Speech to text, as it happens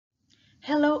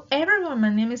Hello everyone,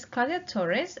 my name is Claudia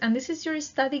Torres and this is your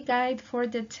study guide for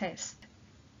the test.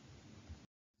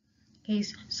 Okay,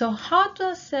 so how to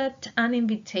accept an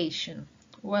invitation?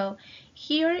 Well,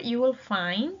 here you will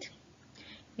find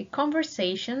a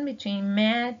conversation between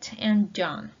Matt and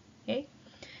John. Okay,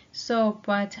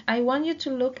 but I want you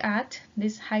to look at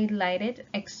this highlighted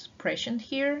expression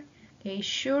here. Okay,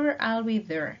 sure, I'll be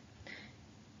there.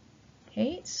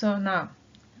 Okay, so now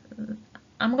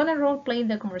I'm gonna role play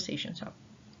the conversation. So,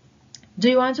 do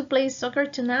you want to play soccer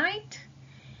tonight?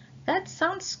 That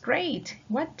sounds great.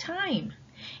 What time?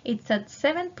 It's at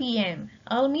 7 p.m.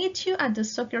 I'll meet you at the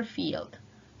soccer field.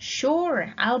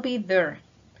 Sure, I'll be there.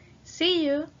 See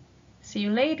you. See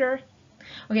you later.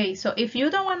 Okay, so if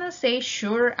you don't want to say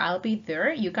sure, I'll be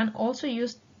there, you can also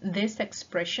use these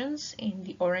expressions in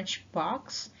the orange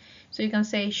box. So you can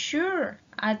say sure,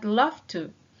 I'd love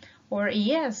to. Or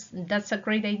yes, that's a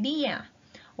great idea.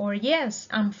 Or yes,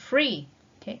 I'm free.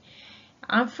 Okay.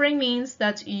 I'm free means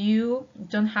that you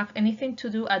don't have anything to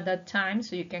do at that time,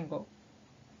 so you can go.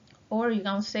 Or you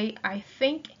can say, I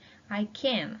think I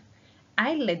can.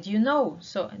 I let you know.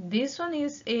 So this one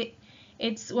is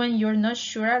it's when you're not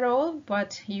sure at all,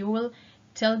 but you will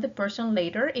tell the person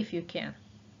later if you can.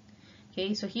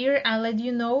 Okay, so here I'll let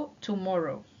you know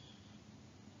tomorrow.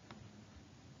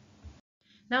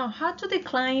 Now, how to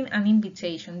decline an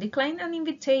invitation? Decline an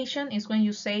invitation is when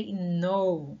you say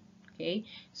no. Okay,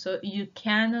 so you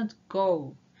cannot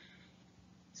go.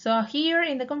 So here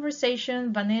in the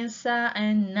conversation, Vanessa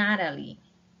and Natalie.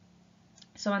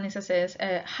 So Vanessa says,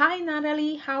 hi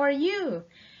Natalie, how are you?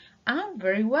 I'm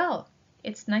very well.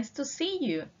 It's nice to see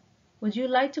you. Would you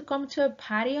like to come to a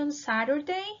party on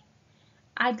Saturday?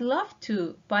 I'd love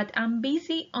to, but I'm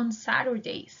busy on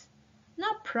Saturdays.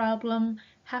 No problem.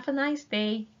 Have a nice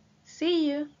day. See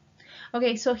you.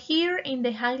 Okay, so here in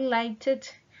the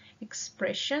highlighted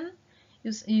expression,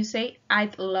 you say,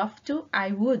 I'd love to,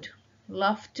 I would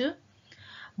love to,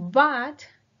 but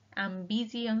I'm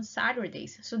busy on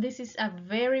Saturdays. So this is a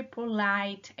very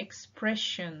polite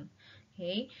expression,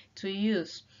 okay, to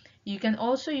use. You can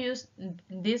also use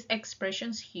these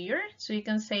expressions here. So you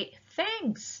can say,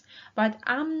 thanks, but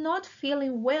I'm not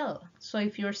feeling well. So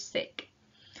if you're sick,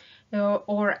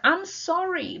 or I'm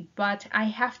sorry, but I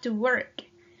have to work.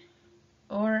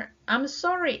 Or I'm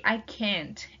sorry, I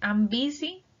can't. I'm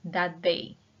busy that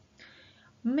day.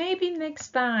 Maybe next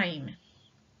time.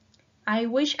 I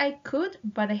wish I could,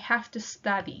 but I have to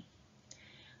study.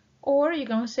 Or you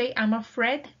can say, I'm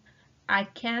afraid I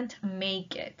can't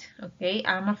make it. Okay,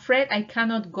 I'm afraid I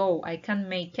cannot go. I can't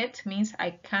make it means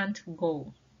I can't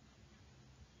go.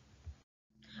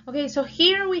 Okay, so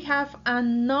here we have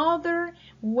another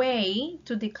way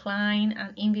to decline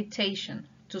an invitation,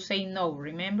 to say no.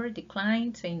 Remember,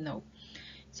 decline, say no.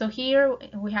 So here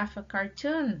we have a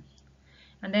cartoon.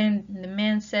 And then the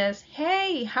man says,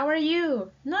 hey, how are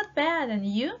you? Not bad, and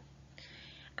you?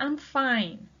 I'm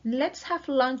fine. Let's have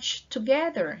lunch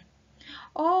together.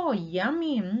 Oh,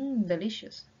 yummy,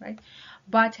 delicious, right?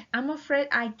 But I'm afraid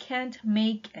I can't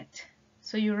make it.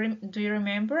 So do you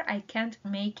remember? I can't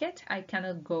make it. I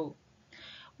cannot go.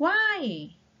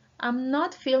 Why? I'm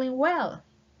not feeling well,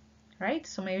 right?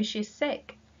 So maybe she's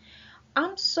sick.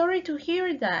 I'm sorry to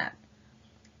hear that.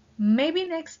 Maybe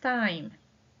next time.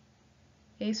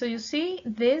 Okay, so you see,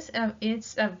 this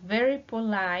it's a very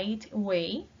polite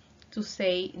way to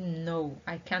say no,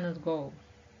 I cannot go.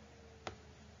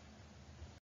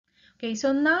 Okay,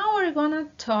 so now we're gonna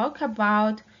talk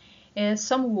about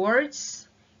some words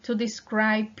to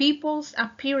describe people's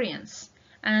appearance,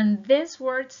 and these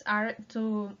words are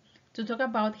to talk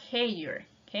about hair.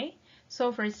 Okay,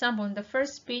 so for example, in the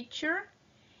first picture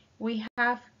we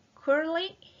have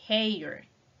curly hair,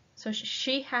 so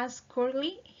she has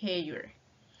curly hair.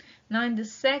 Now in the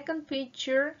second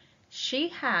picture, she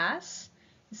has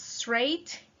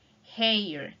straight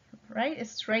hair, right?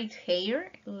 Straight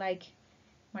hair, like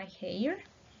my hair.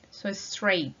 So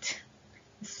straight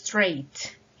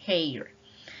hair.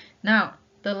 Now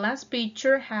the last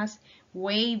picture has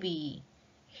wavy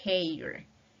hair,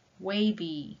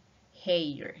 wavy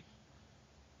hair.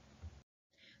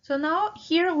 So now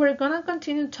here we're gonna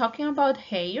continue talking about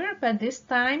hair, but this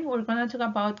time we're gonna talk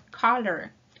about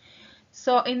color.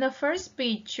 So in the first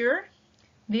picture,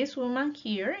 this woman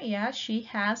here, yeah, she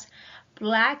has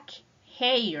black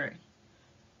hair,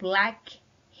 black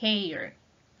hair.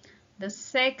 The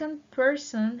second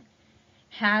person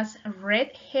has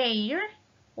red hair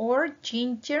or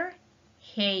ginger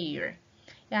hair.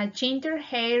 Yeah, ginger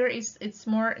hair is it's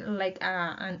more like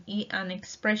an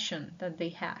expression that they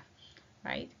have,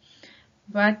 right?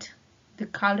 But the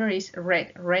color is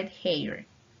red hair.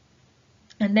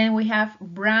 And then we have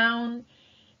brown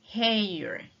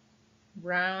hair,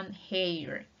 brown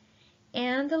hair.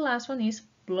 And the last one is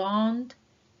blonde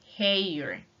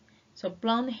hair. So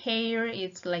blonde hair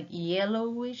is like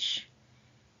yellowish,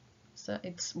 so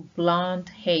it's blonde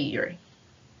hair.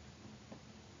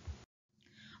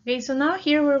 Okay, so now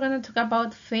here we're going to talk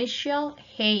about facial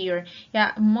hair.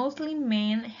 Yeah, mostly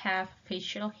men have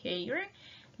facial hair,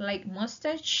 like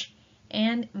mustache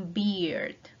and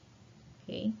beard.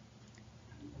 Okay,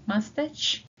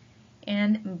 mustache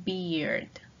and beard.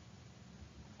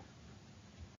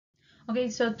 Okay,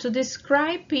 so to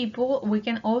describe people, we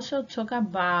can also talk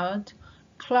about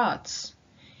clothes.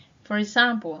 For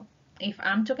example, if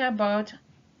I'm talking about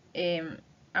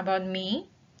me,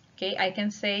 okay, I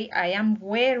can say I am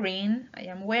wearing,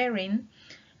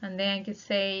 and then I can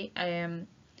say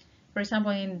for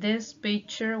example, in this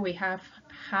picture we have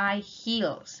high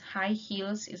heels. High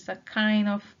heels is a kind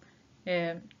of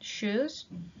shoes,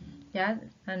 yeah,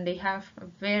 and they have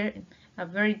a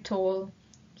very tall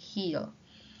heel.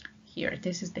 Here,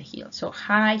 this is the heel. So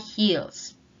high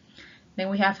heels. Then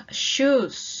we have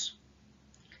shoes,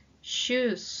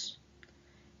 shoes,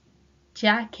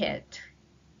 jacket,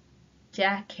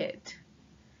 jacket,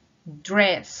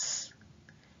 dress,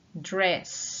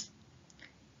 dress,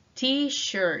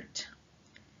 t-shirt,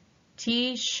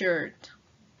 t-shirt.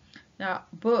 Now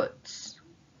boots,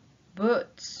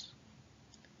 boots,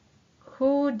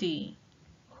 hoodie,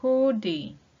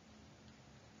 hoodie,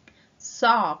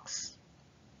 socks,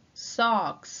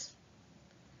 socks,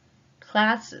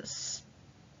 glasses,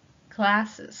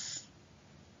 glasses.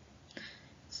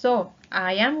 So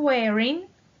I am wearing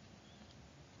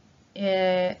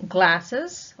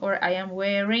glasses, or I am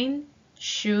wearing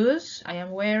shoes, I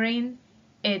am wearing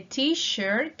a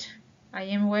t-shirt, I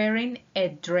am wearing a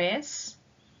dress,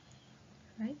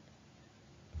 right?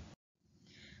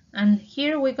 And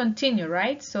here we continue,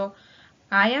 right? So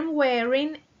I am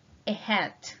wearing a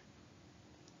hat,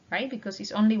 right? Because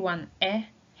it's only one, a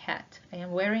hat. I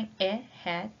am wearing a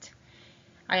hat.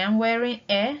 I am wearing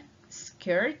a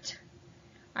skirt.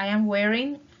 I am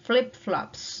wearing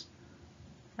flip-flops,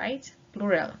 right?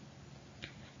 Plural.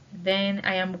 Then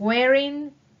I am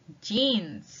wearing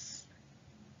jeans.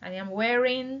 I am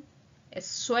wearing a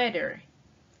sweater.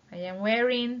 I am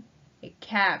wearing a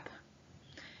cap.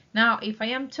 Now, if I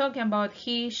am talking about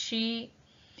he, she,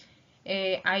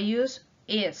 I use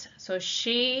is. So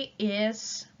she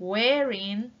is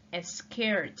wearing a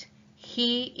skirt.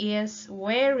 He is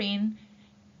wearing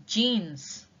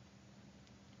jeans,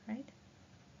 right?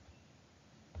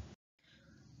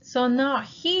 So now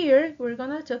here we're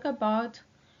gonna talk about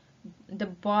the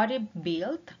body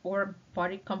build or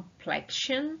body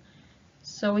complexion.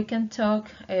 So we can talk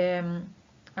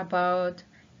about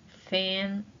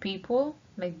thin people,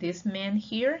 like this man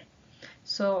here.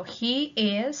 So he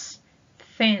is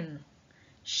thin.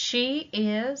 She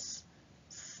is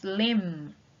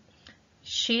slim.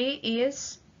 She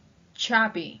is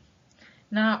chubby.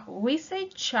 Now we say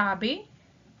chubby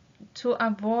to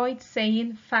avoid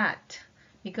saying fat,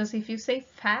 because if you say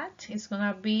fat, it's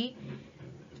gonna be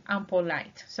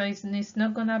unpolite. So it's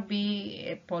not gonna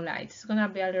be polite. It's gonna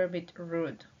be a little bit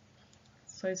rude.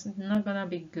 So it's not gonna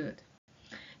be good.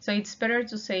 So it's better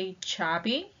to say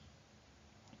chubby.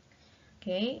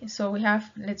 Okay, so we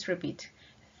have, let's repeat,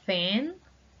 thin,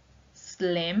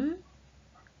 slim,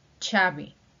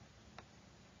 chubby.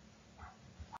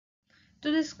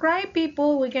 To describe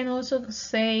people, we can also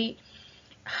say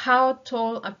how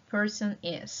tall a person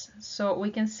is. So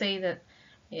we can say that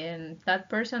that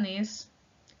person is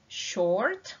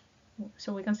short.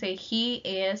 So we can say he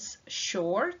is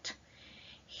short.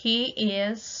 He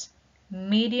is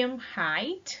medium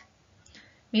height.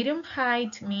 Medium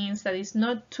height means that it's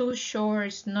not too short,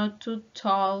 it's not too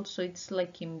tall, so it's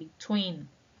like in between,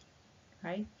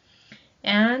 right?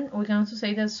 And we can also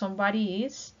say that somebody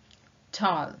is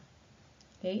tall.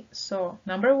 Okay, so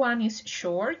number 1 is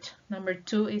short, number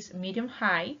 2 is medium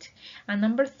height, and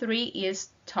number 3 is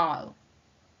tall.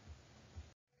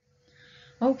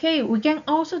 Okay, we can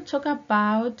also talk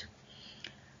about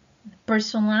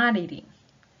personality.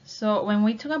 So when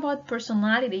we talk about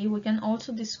personality, we can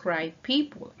also describe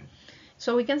people.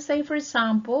 So we can say, for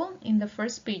example, in the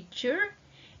first picture,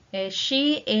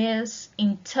 she is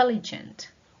intelligent,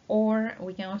 or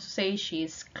we can also say she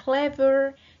is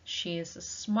clever, she is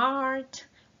smart,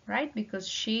 right? Because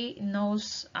she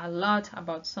knows a lot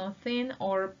about something,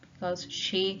 or because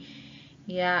she's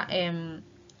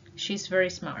very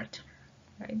smart,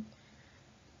 right?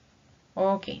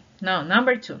 Okay, now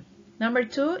number 2. Number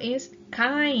 2 is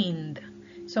kind.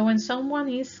 So when someone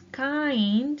is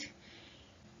kind,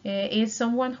 is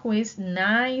someone who is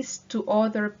nice to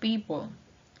other people.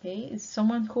 Okay, it's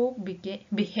someone who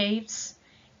behaves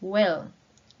well.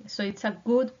 So it's a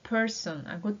good person.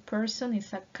 A good person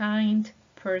is a kind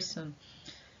person.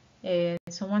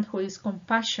 Someone who is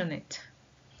compassionate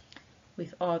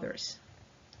with others,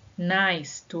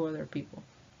 nice to other people.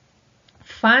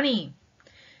 Funny.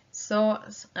 So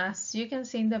as you can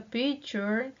see in the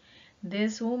picture,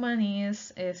 this woman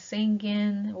is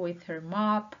singing with her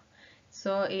mop.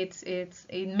 So it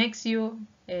makes you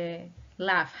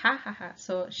laugh, ha ha ha.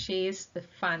 So she is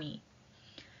funny.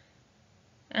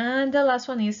 And the last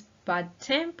one is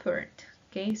bad-tempered.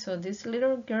 Okay, so this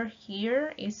little girl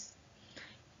here is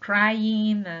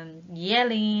crying and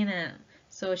yelling, and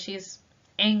so she's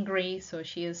angry, so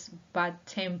she is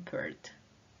bad-tempered.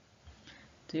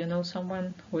 Do you know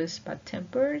someone who is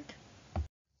bad-tempered?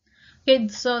 Okay,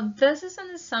 so this is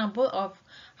an example of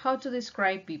how to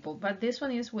describe people, but this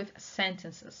one is with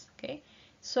sentences. Okay,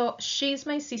 so she's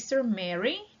my sister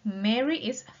Mary. Mary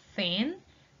is thin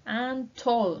and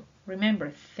tall.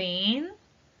 Remember, thin,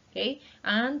 okay,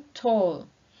 and tall.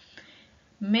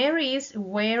 Mary is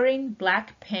wearing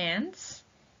black pants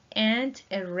and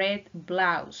a red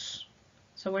blouse.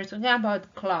 So we're talking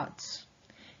about clothes.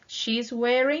 She's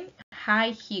wearing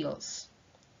high heels,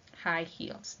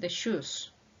 the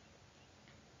shoes.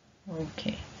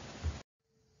 Okay.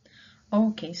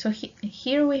 Okay, so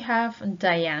here we have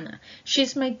Diana.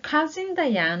 She's my cousin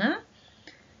Diana.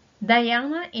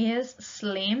 Diana is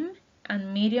slim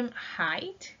and medium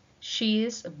height. She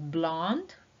is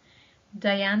blonde.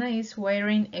 Diana is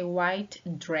wearing a white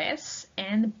dress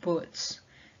and boots.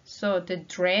 So the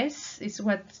dress is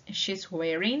what she's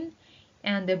wearing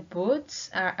and the boots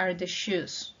are the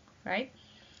shoes, right?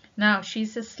 Now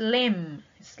she's slim,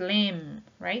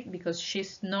 right? Because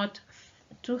she's not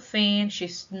too thin,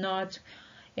 she's not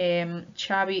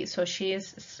chubby, so she is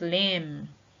slim.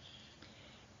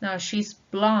 Now she's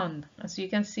blonde, as you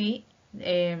can see.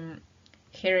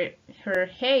 Her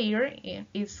hair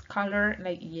is color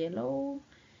like yellow,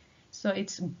 so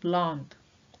it's blonde.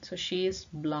 So she is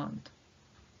blonde.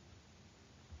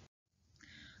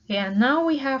 Yeah, now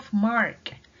we have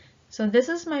Mark. So this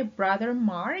is my brother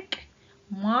Mark.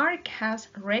 Mark has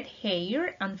red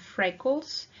hair and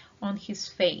freckles on his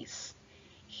face.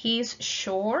 He's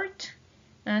short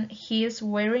and he is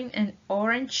wearing an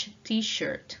orange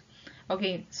t-shirt.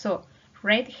 Okay, so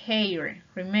red hair,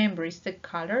 remember, is the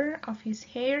color of his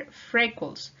hair.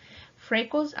 Freckles.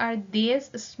 Freckles are these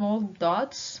small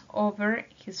dots over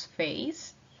his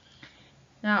face.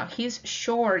 Now he's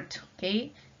short,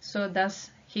 okay, so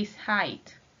that's his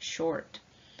height, short.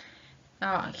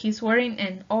 He's wearing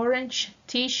an orange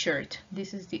t-shirt.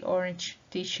 This is the orange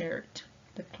t-shirt,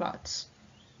 the clothes.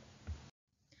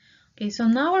 Okay, so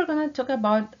now we're going to talk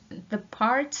about the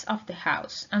parts of the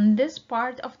house. And this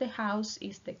part of the house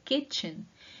is the kitchen.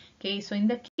 Okay, so in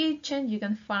the kitchen you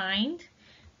can find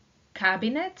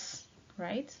cabinets,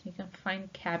 right? You can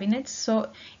find cabinets.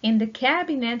 So in the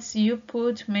cabinets you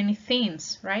put many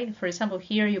things, right? For example,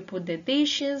 here you put the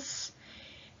dishes.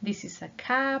 This is a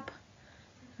cup,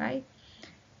 right?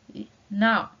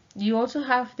 Now, you also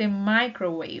have the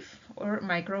microwave or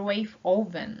microwave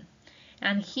oven.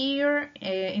 And here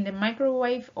in the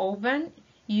microwave oven,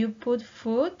 you put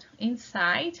food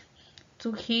inside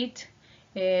to heat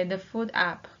the food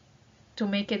up, to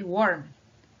make it warm.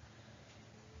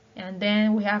 And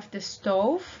then we have the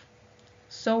stove.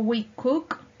 So we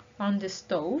cook on the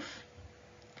stove.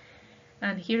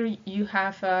 And here you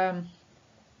have a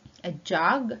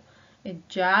jug. A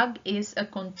jug is a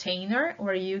container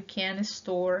where you can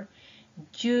store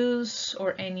juice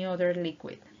or any other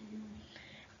liquid.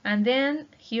 And then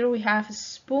here we have a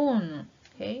spoon,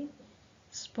 okay?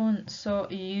 Spoon. So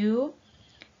you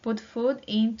put food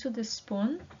into the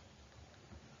spoon.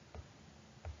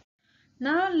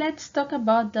 Now let's talk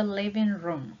about the living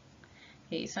room.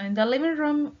 Okay, so in the living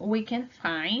room we can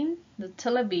find the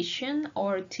television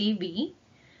or TV.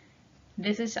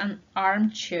 This is an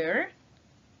armchair.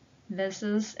 This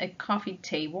is a coffee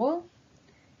table.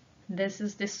 This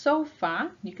is the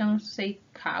sofa. You can also say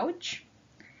couch.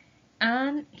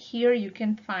 And here you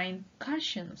can find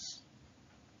cushions.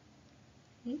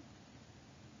 Okay.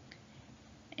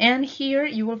 And here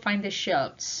you will find the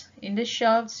shelves. In the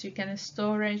shelves you can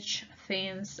storage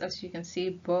things, as you can see,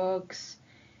 books,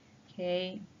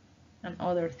 okay, and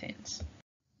other things.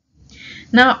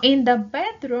 Now in the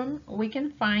bedroom we can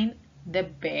find the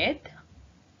bed,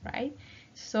 right?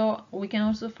 So we can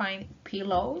also find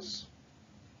pillows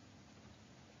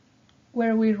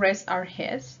where we rest our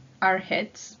heads,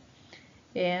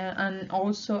 and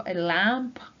also a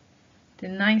lamp, the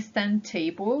nightstand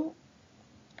table,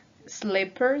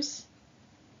 slippers,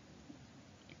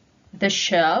 the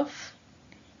shelf,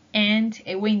 and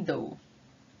a window.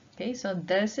 Okay, so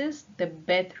this is the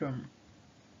bedroom.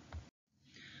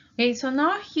 Okay, so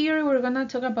now here we're gonna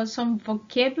talk about some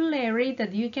vocabulary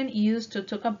that you can use to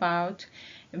talk about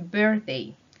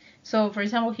birthday. So for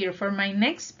example here, for my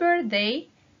next birthday,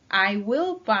 I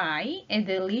will buy a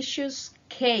delicious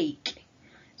cake.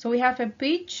 So we have a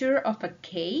picture of a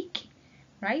cake,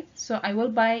 right? So I will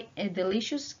buy a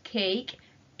delicious cake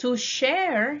to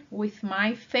share with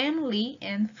my family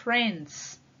and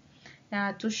friends.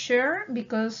 To share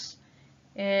because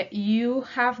you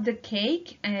have the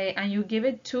cake and you give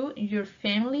it to your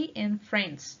family and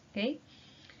friends. Okay,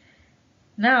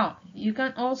 now you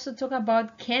can also talk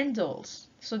about candles.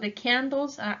 So the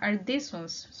candles are these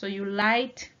ones, so you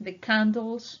light the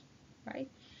candles, right?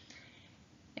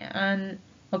 And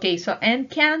okay, so and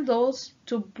candles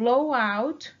to blow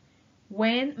out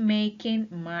when making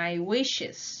my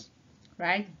wishes,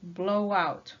 right? Blow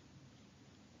out.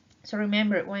 So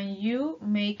remember, when you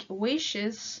make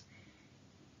wishes,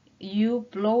 you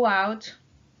blow out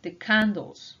the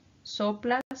candles.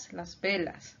 Soplas las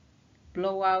velas.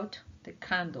 Blow out the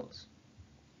candles.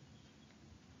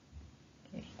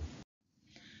 Okay.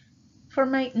 For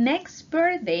my next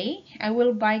birthday, I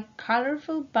will buy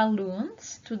colorful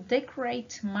balloons to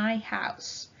decorate my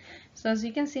house. So as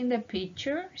you can see in the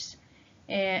pictures,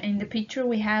 in the picture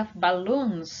we have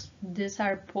balloons. These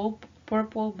are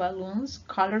purple balloons,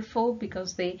 colorful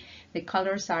because the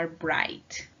colors are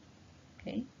bright.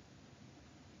 Okay.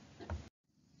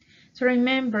 So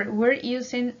remember, we're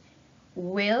using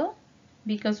will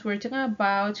because we're talking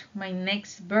about my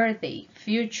next birthday,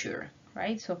 future,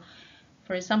 right? So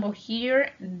for example, here,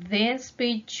 this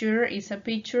picture is a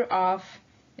picture of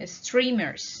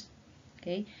streamers,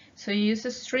 okay? So you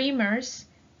use streamers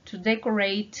to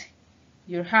decorate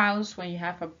your house when you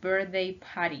have a birthday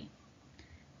party,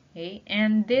 okay?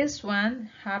 And this one,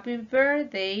 happy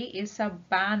birthday, is a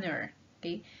banner,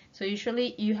 okay? So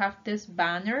usually you have this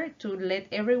banner to let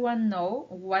everyone know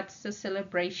what's the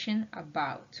celebration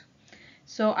about.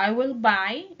 So I will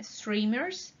buy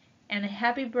streamers and a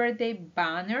happy birthday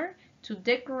banner to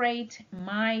decorate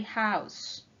my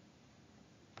house.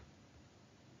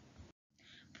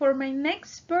 For my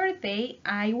next birthday,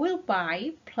 I will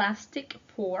buy plastic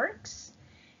forks,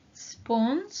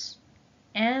 spoons,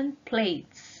 and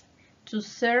plates to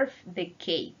serve the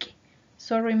cake.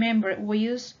 So remember, we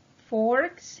use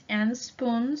forks and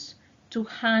spoons to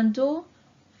handle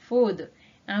food,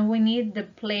 and we need the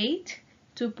plate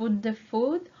to put the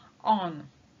food on,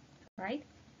 right?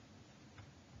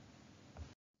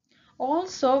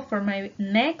 Also, for my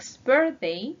next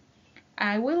birthday,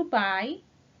 I will buy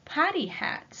party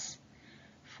hats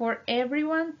for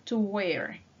everyone to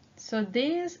wear. So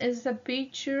this is a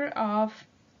picture of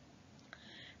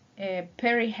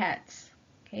party hats.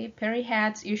 Okay, party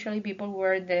hats, usually people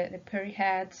wear the party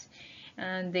hats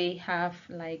and they have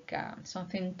like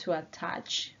something to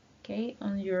attach, okay,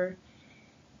 on your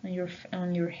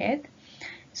head.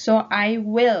 So I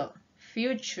will,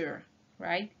 future,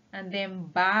 right? And then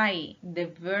buy, the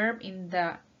verb in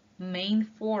the main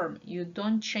form. You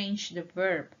don't change the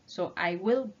verb. So I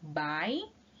will buy,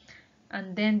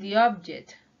 and then the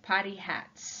object, party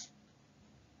hats.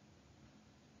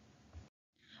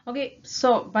 Okay,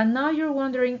 so, but now you're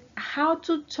wondering how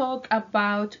to talk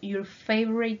about your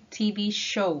favorite TV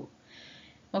show.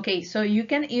 Okay, so you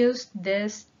can use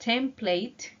this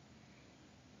template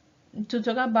to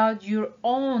talk about your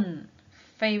own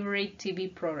favorite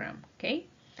TV program, okay?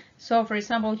 So for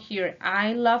example here,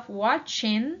 I love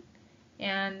watching,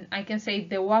 and I can say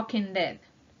The Walking Dead,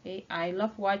 okay? I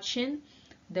love watching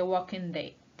The Walking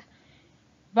Dead.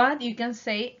 But you can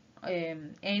say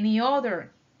any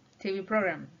other TV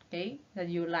program, okay, that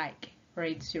you like, or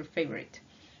it's your favorite.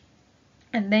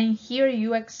 And then here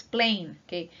you explain,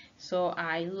 okay, so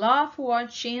I love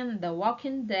watching The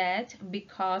Walking Dead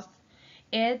because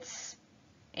it's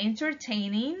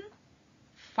entertaining,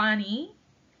 funny,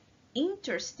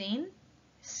 interesting,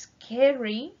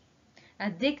 scary,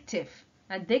 addictive.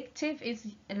 Addictive is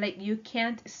like you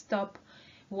can't stop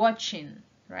watching,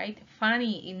 right?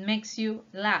 Funny, it makes you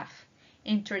laugh.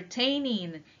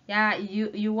 Entertaining, yeah,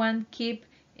 you want to keep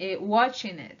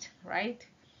watching it, right?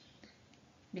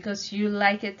 Because you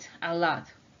like it a lot.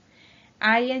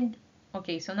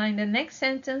 Okay, so now in the next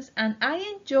sentence, and I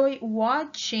enjoy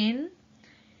watching.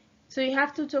 So you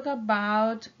have to talk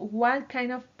about what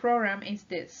kind of program is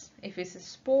this. If it's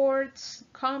sports,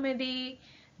 comedy,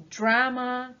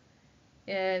 drama,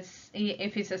 if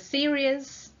it's a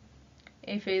series,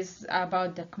 if it's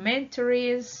about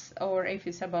documentaries, or if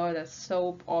it's about a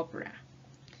soap opera.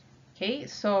 Okay,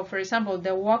 so for example,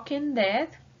 The Walking Dead,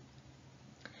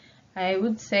 I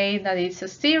would say that it's a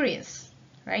series,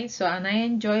 right? So, and I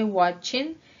enjoy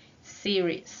watching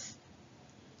series,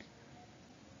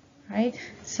 right?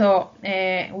 So,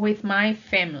 with my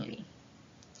family,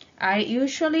 I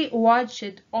usually watch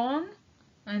it on,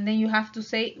 and then you have to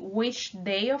say which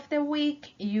day of the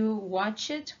week you watch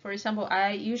it. For example,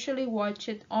 I usually watch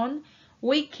it on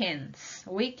weekends,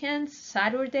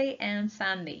 Saturday and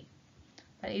Sunday.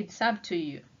 But it's up to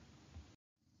you.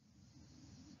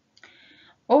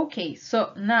 Okay,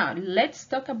 so now let's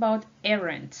talk about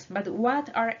errands. But what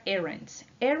are errands?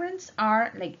 Errands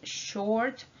are like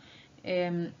short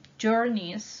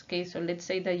journeys. Okay, so let's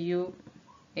say that you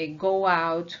go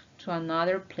out to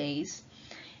another place,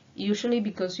 usually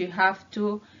because you have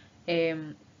to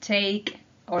take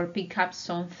or pick up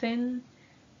something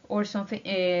or something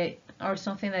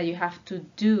that you have to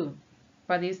do,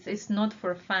 but it's not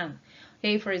for fun.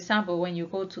 Okay, for example, when you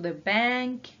go to the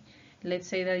bank, let's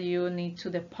say that you need to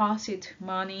deposit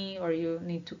money or you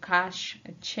need to cash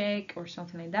a check or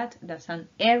something like that, that's an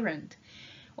errand.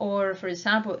 Or for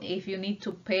example, if you need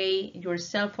to pay your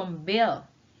cell phone bill,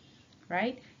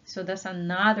 right? So that's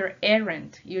another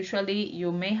errand. Usually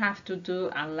you may have to do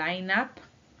a lineup.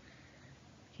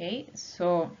 Okay,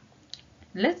 so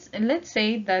let's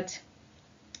say that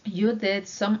you did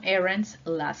some errands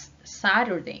last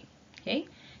Saturday. Okay,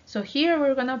 so here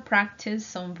we're gonna practice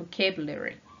some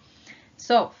vocabulary.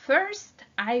 So first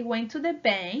I went to the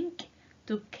bank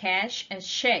to cash a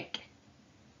check.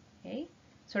 Okay,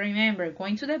 so remember,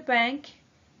 going to the bank,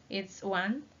 it's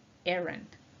one errand.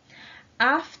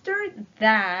 After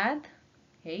that,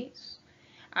 okay,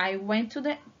 I went to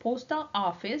the postal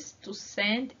office to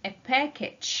send a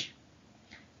package.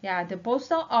 Yeah, the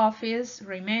postal office,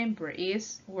 remember,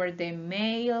 is where the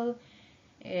mail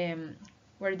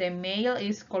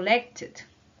is collected.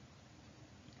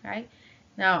 Right?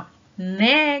 Now,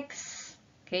 next,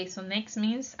 okay, so next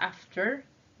means after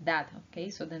that,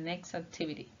 okay, so the next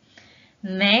activity.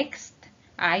 Next,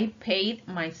 I paid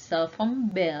my cell phone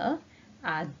bill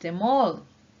at the mall.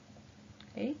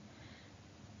 Okay?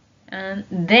 And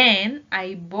then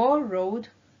I borrowed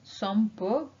some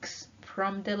books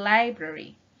from the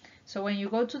library. So when you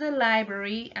go to the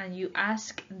library and you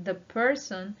ask the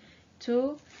person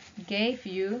to give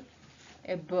you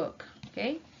a book,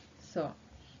 okay? So,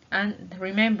 and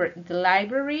remember, the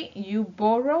library you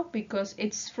borrow because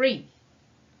it's free.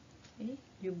 Okay?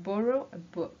 You borrow a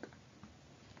book.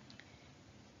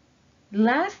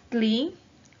 Lastly,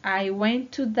 I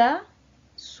went to the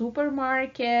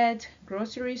supermarket,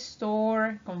 grocery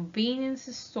store, convenience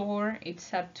store,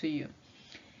 it's up to you.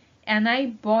 And I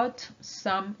bought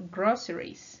some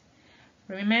groceries.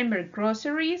 Remember,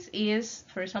 groceries is,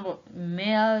 for example,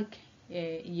 milk,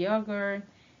 yogurt,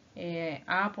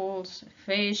 apples,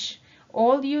 fish,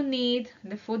 all you need,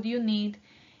 the food you need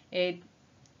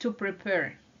to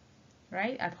prepare,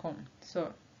 right, at home.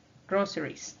 So,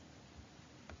 groceries.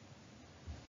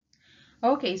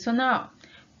 Okay, so now,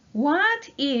 what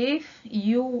if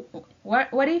you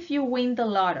win the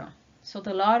lotto? So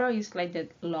the lotto is like the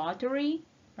lottery,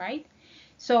 right?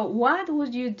 So what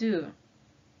would you do?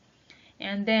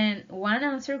 And then one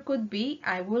answer could be,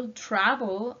 I will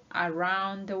travel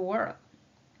around the world,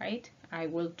 right? I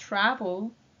will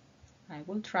travel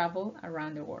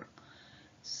around the world.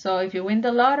 So if you win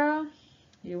the lotto,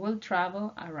 you will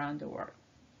travel around the world.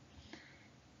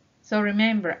 So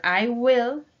remember, I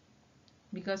will,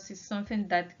 because it's something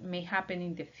that may happen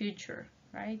in the future,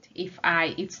 right?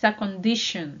 It's a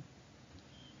condition.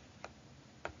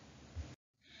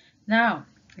 Now,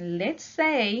 let's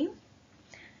say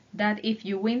that if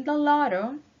you win the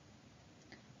lotto,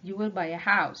 you will buy a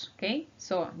house, okay?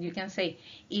 So you can say,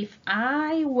 if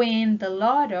I win the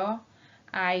lotto,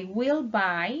 I will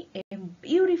buy a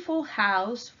beautiful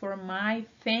house for my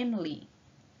family.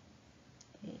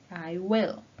 Okay, I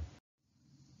will.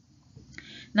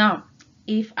 Now,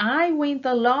 if I win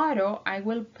the lotto, I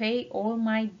will pay all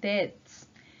my debts.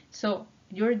 So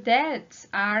your debts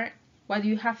are what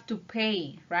you have to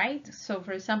pay, right? So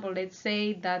for example, let's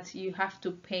say that you have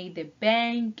to pay the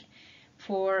bank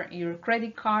for your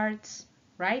credit cards,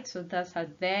 right? So that's a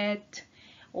debt.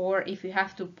 Or if you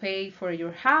have to pay for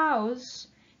your house,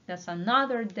 that's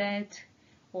another debt.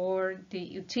 Or the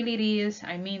utilities,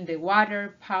 I mean the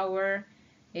water, power,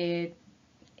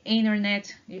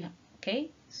 internet,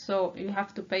 okay? So you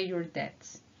have to pay your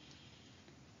debts.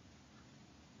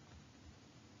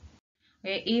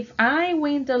 Okay, if I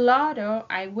win the lotto,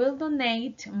 I will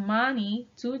donate money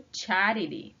to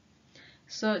charity.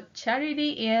 So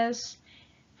charity is,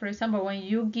 for example, when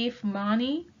you give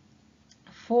money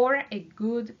for a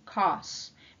good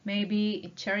cause. maybe a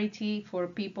charity for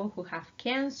people who have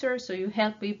cancer, so you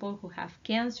help people who have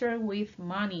cancer with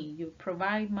money, you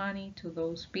provide money to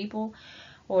those people,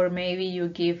 or maybe you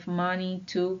give money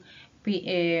to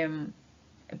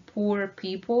poor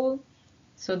people,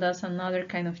 so that's another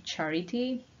kind of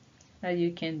charity that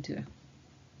you can do.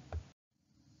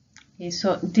 Okay,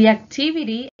 so the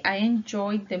activity I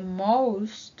enjoyed the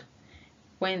most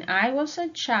when I was a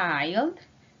child,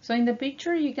 so in the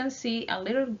picture you can see a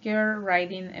little girl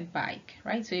riding a bike,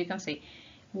 right? So you can say,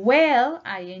 well,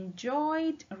 I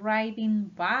enjoyed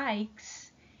riding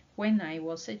bikes when I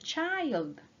was a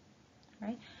child,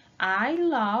 right? I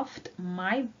loved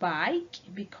my bike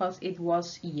because it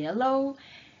was yellow,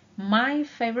 my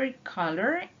favorite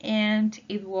color, and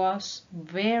it was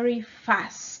very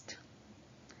fast.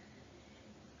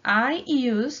 I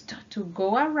used to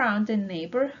go around the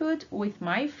neighborhood with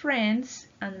my friends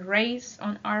and race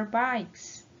on our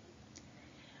bikes.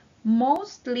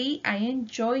 Mostly I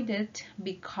enjoyed it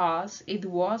because it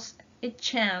was a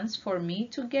chance for me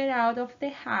to get out of the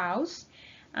house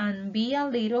and be a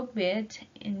little bit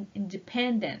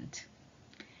independent.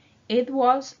 It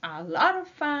was a lot of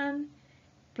fun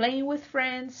playing with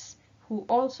friends who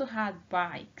also had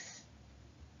bikes.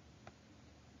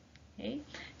 Okay,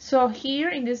 so here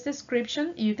in this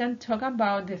description you can talk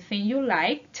about the thing you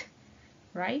liked,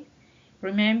 right?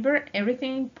 Remember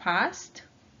everything in past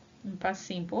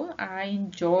simple. I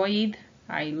enjoyed,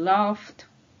 I loved,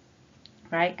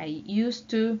 right? I used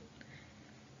to,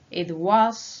 it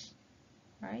was,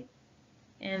 right?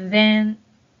 And then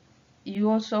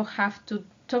you also have to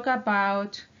talk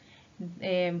about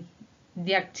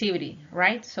the activity,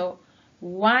 right? So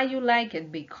why you like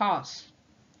it, because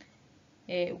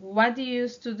what do you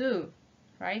used to do,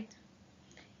 right?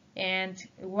 And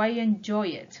why you enjoy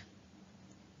it.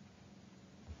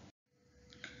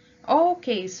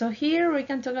 Okay, so here we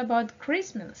can talk about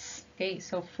Christmas. Okay,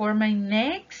 so for my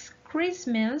next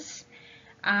Christmas,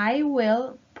 I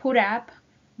will put up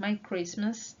my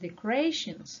Christmas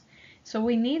decorations. So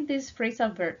we need this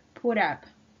phrasal verb, put up.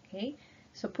 Okay,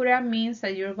 so put up means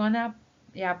that you're gonna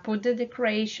put the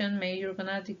decoration. Maybe you're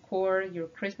gonna decor your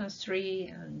Christmas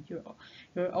tree, and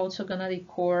you're also gonna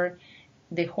decor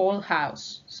the whole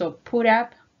house. So put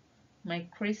up my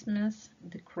Christmas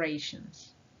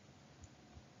decorations.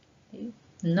 Okay,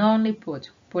 not only put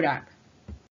up.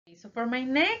 Okay, so for my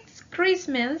next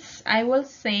Christmas, I will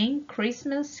sing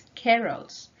Christmas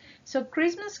carols. So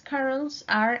Christmas carols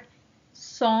are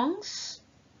songs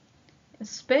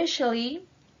especially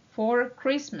for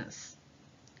Christmas.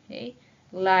 Okay,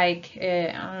 like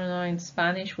I don't know, in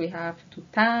Spanish we have tu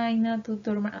taina, tu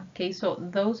turma. Okay, so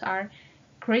those are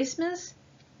Christmas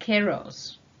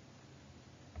carols.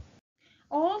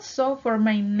 Also, for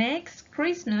my next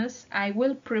Christmas, I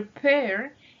will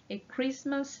prepare a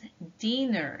Christmas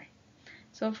dinner.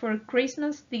 So for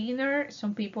Christmas dinner,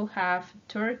 some people have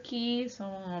turkey,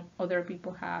 some other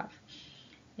people have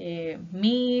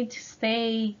meat,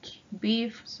 steak,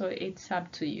 beef, so it's up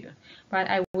to you. But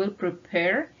I will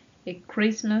prepare a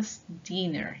Christmas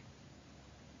dinner.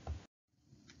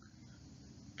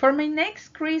 For my next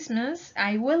Christmas,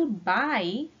 I will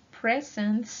buy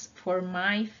presents for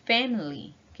my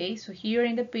family. Okay, so here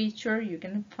in the picture you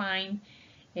can find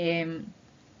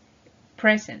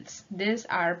presents. These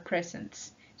are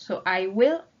presents. So I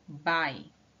will buy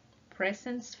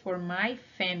presents for my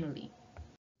family.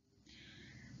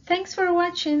 Thanks for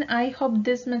watching. I hope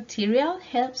this material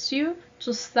helps you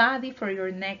to study for your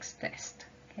next test.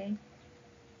 Okay.